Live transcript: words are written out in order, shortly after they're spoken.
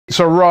It's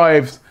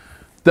arrived,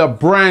 the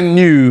brand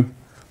new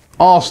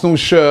Arsenal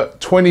shirt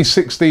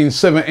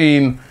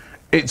 2016-17.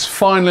 It's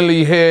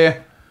finally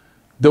here.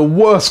 The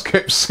worst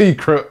kept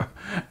secret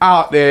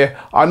out there.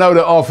 I know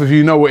that half of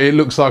you know what it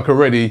looks like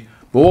already,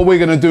 but what we're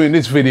going to do in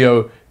this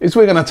video is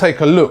we're going to take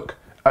a look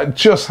at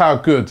just how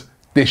good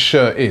this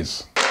shirt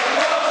is.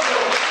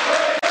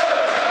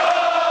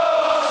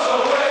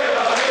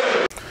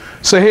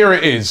 So here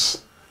it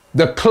is.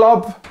 The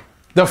club,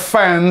 the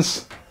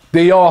fans,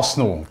 the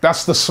Arsenal.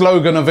 That's the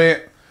slogan of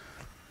it.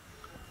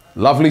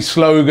 Lovely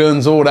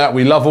slogans, all that.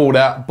 We love all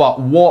that. But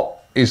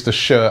what is the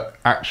shirt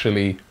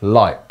actually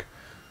like?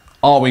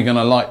 Are we going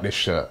to like this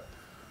shirt?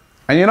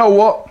 And you know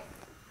what?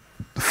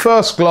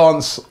 First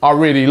glance, I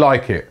really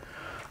like it.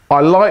 I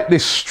like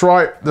this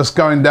stripe that's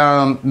going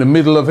down the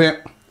middle of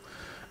it.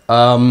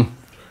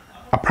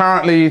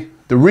 Apparently,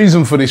 the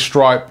reason for this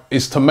stripe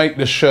is to make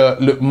the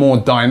shirt look more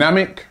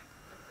dynamic.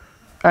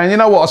 And you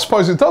know what? I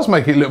suppose it does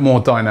make it look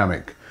more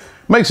dynamic.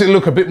 Makes it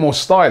look a bit more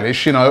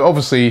stylish. You know,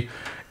 obviously,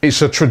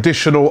 it's a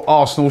traditional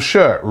Arsenal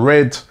shirt,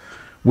 red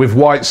with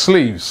white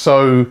sleeves.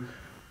 So,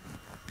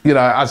 you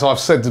know, as I've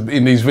said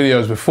in these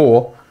videos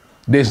before,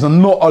 there's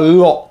not a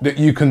lot that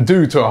you can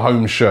do to a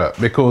home shirt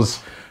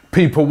because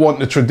people want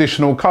the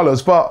traditional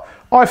colours. But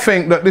I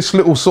think that this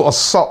little sort of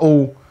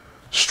subtle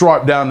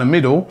stripe down the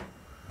middle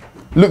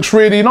looks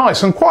really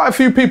nice. And quite a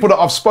few people that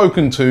I've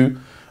spoken to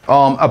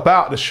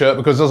about the shirt,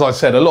 because as I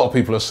said, a lot of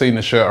people have seen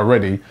the shirt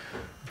already,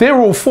 they're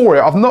all for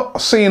it. I've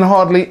not seen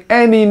hardly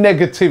any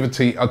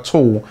negativity at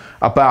all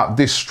about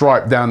this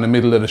stripe down the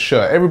middle of the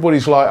shirt.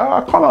 Everybody's like, oh,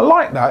 I kind of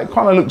like that. It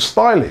kind of looks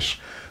stylish.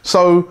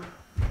 So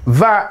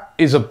that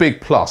is a big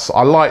plus.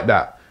 I like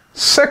that.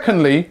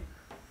 Secondly,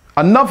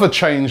 another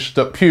change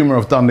that Puma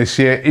have done this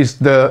year is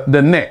the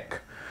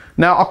neck.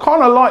 Now, I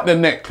kind of liked the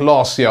neck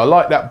last year. I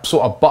like that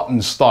sort of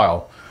button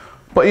style.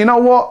 But you know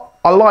what?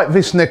 I like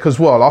this neck as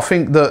well. I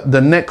think that the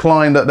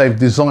neckline that they've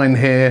designed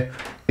here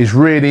is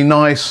really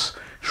nice.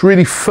 It's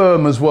really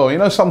firm as well. You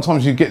know,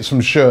 sometimes you get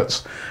some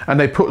shirts and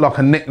they put like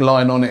a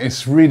neckline on it.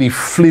 It's really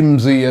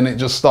flimsy and it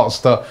just starts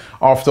to,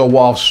 after a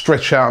while,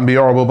 stretch out and be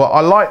horrible. But I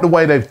like the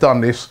way they've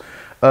done this.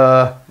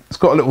 It's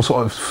got a little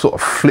sort of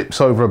flips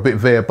over a bit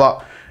there,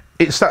 but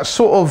it's that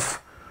sort of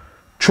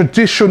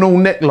traditional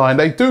neckline.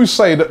 They do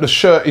say that the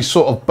shirt is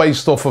sort of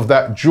based off of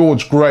that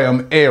George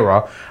Graham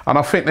era, and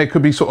I think they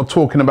could be sort of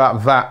talking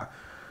about that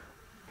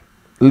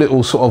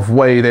little sort of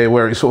way there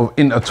where it sort of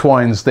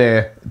intertwines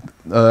there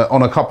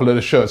on a couple of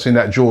the shirts in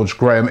that George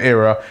Graham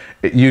era.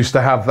 It used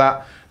to have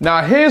that.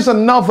 Now here's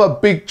another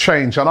big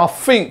change, and I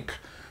think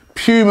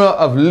Puma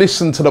have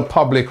listened to the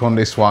public on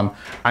this one,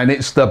 and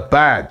it's the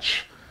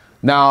badge.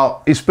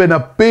 Now, it's been a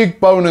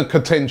big bone of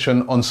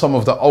contention on some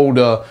of the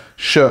older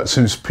shirts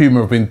since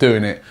Puma have been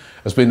doing it,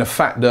 has been the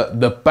fact that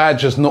the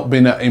badge has not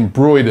been an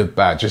embroidered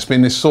badge. It's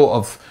been this sort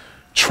of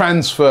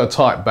transfer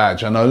type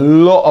badge, and a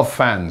lot of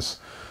fans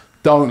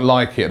don't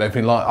like it. They've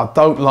been like, I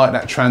don't like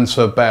that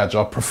transfer badge.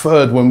 I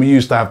preferred when we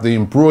used to have the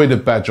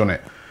embroidered badge on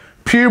it.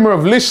 Puma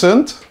have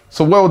listened,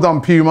 so well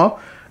done Puma.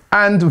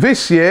 And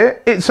this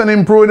year, it's an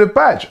embroidered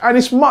badge, and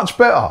it's much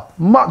better,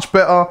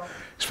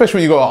 especially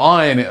when you've got to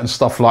iron it and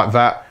stuff like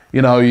that.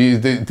 You know,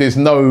 there's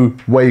no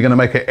way you're going to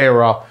make an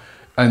error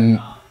and,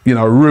 you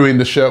know, ruin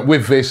the shirt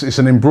with this. It's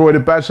an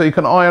embroidered badge, so you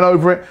can iron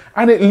over it,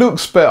 and it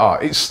looks better.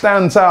 It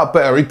stands out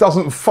better. It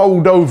doesn't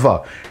fold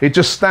over. It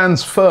just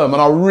stands firm, and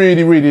I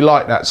really, really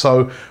like that.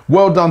 So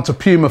well done to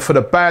Puma for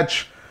the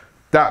badge.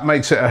 That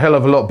makes it a hell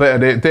of a lot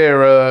better.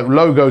 Their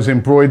logo's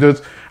embroidered,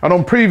 and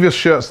on previous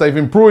shirts, they've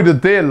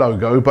embroidered their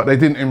logo, but they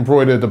didn't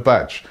embroider the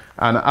badge.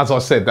 And as I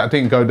said, that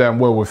didn't go down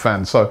well with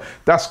fans, so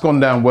that's gone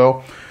down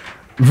well.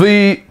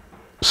 The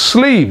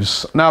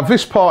sleeves, now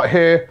this part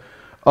here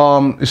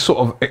is sort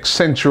of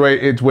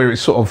accentuated where it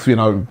sort of, you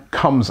know,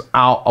 comes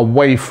out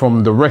away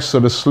from the rest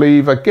of the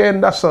sleeve.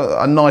 Again, that's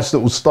a nice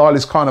little style.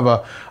 It's kind of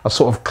a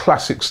sort of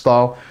classic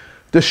style.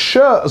 The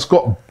shirt has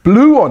got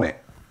blue on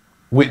it,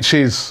 which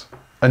is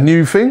a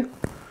new thing.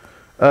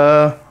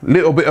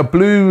 Little bit of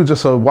blue,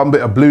 just one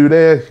bit of blue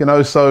there, you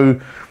know, so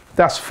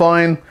that's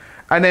fine.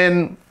 And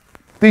then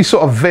these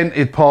sort of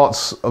vented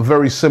parts are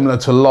very similar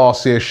to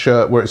last year's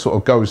shirt where it sort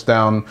of goes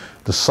down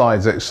the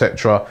sides,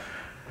 etc.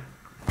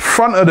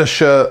 Front of the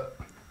shirt,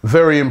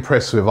 very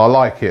impressive. I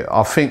like it.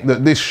 I think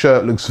that this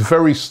shirt looks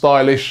very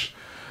stylish.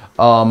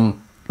 A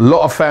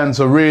lot of fans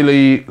are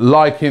really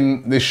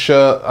liking this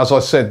shirt. As I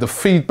said, the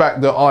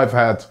feedback that I've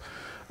had,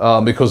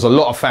 because a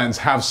lot of fans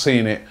have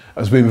seen it,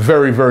 has been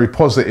very, very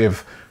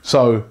positive.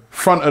 So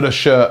front of the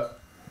shirt,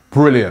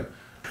 brilliant.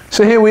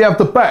 So here we have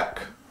the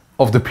back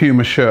of the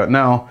Puma shirt.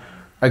 Now,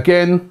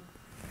 again,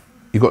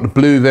 you've got the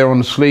blue there on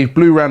the sleeve,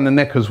 blue around the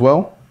neck as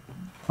well.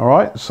 All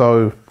right,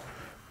 so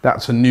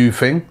that's a new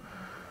thing.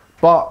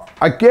 But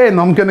again,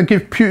 I'm going to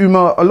give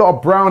Puma a lot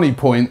of brownie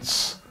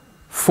points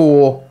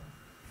for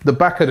the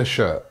back of the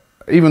shirt.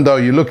 Even though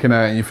you're looking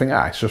at it and you think,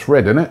 ah, it's just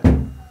red, isn't it?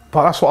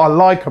 But that's what I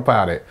like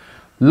about it.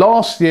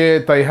 Last year,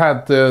 they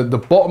had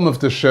the bottom of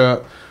the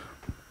shirt,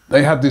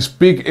 they had this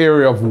big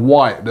area of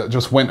white that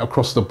just went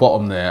across the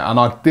bottom there, and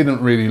I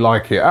didn't really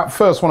like it. At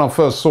first, when I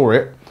first saw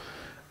it,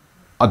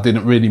 I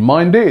didn't really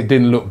mind it. It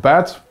didn't look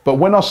bad. But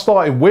when I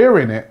started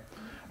wearing it,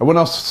 and when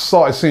I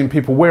started seeing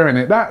people wearing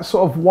it, that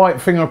sort of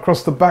white thing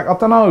across the back, I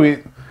don't know,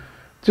 it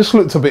just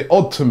looked a bit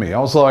odd to me. I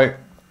was like,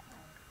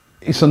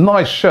 it's a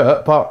nice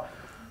shirt, but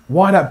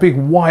why that big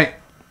white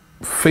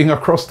thing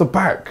across the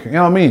back? You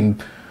know what I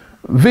mean?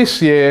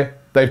 This year,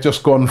 they've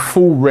just gone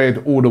full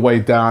red all the way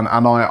down,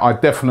 and I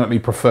definitely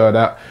prefer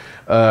that.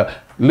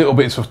 Little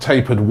bits of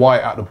tapered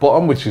white at the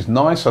bottom, which is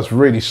nice. That's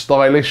really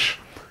stylish.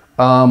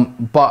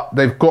 But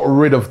they've got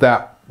rid of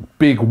that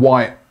big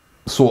white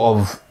sort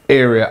of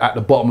area at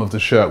the bottom of the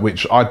shirt,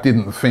 which I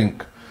didn't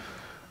think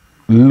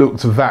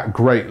looked that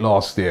great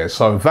last year.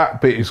 So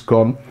that bit is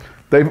gone.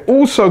 They've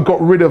also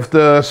got rid of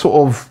the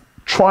sort of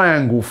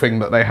triangle thing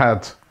that they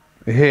had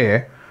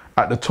here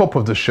at the top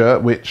of the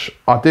shirt, which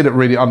I didn't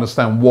really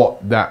understand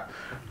what that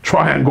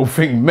triangle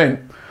thing meant.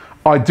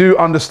 I do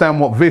understand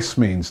what this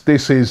means.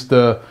 This is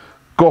the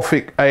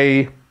Gothic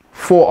A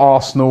for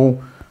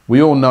Arsenal.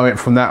 We all know it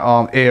from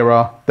that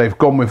era. They've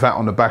gone with that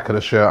on the back of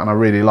the shirt, and I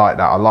really like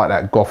that. I like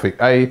that Gothic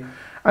A.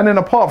 And then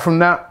apart from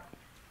that,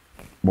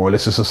 more or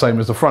less it's the same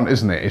as the front,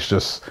 isn't it? It's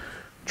just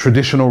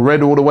traditional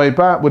red all the way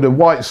back with the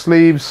white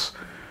sleeves,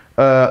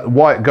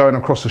 white going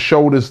across the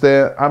shoulders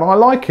there, and I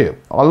like it.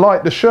 I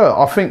like the shirt.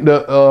 I think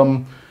that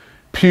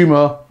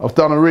Puma have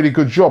done a really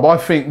good job. I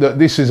think that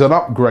this is an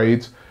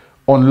upgrade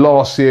on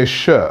last year's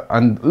shirt,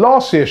 and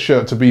last year's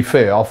shirt, to be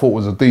fair, I thought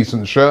was a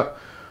decent shirt,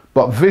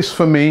 but this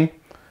for me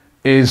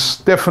is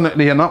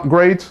definitely an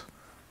upgrade.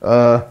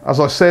 As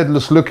I said,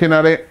 just looking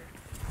at it,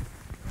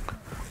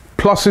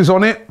 pluses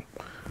on it,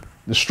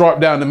 the stripe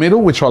down the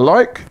middle, which I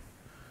like,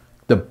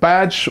 the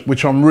badge,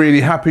 which I'm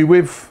really happy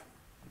with,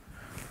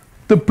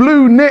 the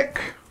blue neck,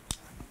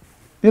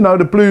 you know,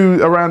 the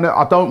blue around it,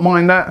 I don't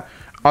mind that.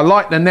 I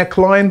like the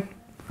neckline,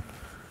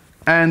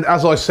 and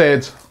as I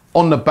said,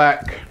 on the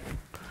back,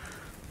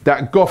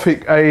 that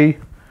Gothic A,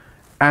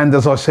 and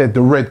as I said,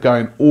 the red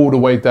going all the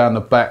way down the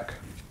back.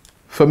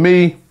 For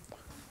me,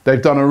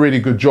 they've done a really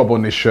good job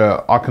on this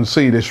shirt. I can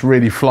see this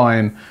really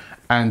flying,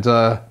 and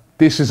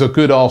this is a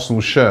good Arsenal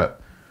shirt.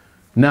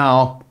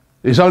 Now,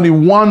 there's only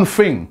one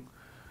thing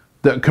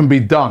that can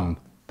be done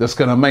that's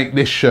going to make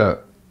this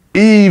shirt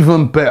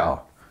even better,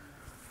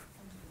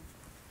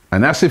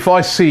 and that's if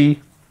I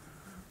see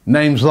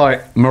names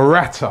like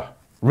Morata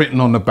written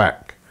on the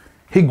back,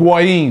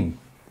 Higuain.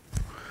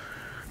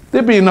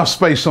 There'd be enough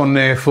space on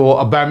there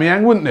for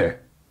Aubameyang, wouldn't there?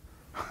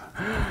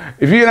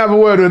 If you can have a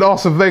word with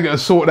Arsene Wenger to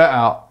sort that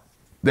out,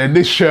 then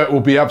this shirt will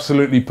be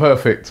absolutely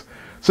perfect.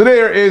 So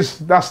there it is.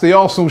 That's the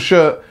Arsenal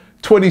shirt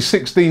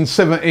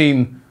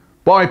 2016-17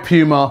 by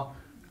Puma,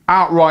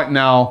 out right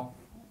now.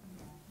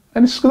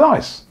 And it's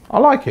nice. I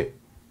like it.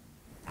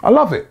 I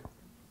love it.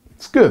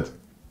 It's good.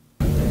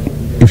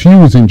 If you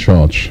was in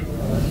charge,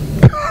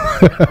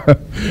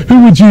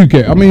 who would you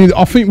get? I mean,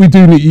 I think we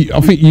do need.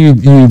 I think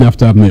you'd have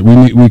to admit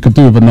we could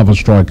do with another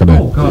striker there.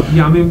 Oh God,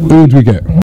 yeah. I mean, who would we get?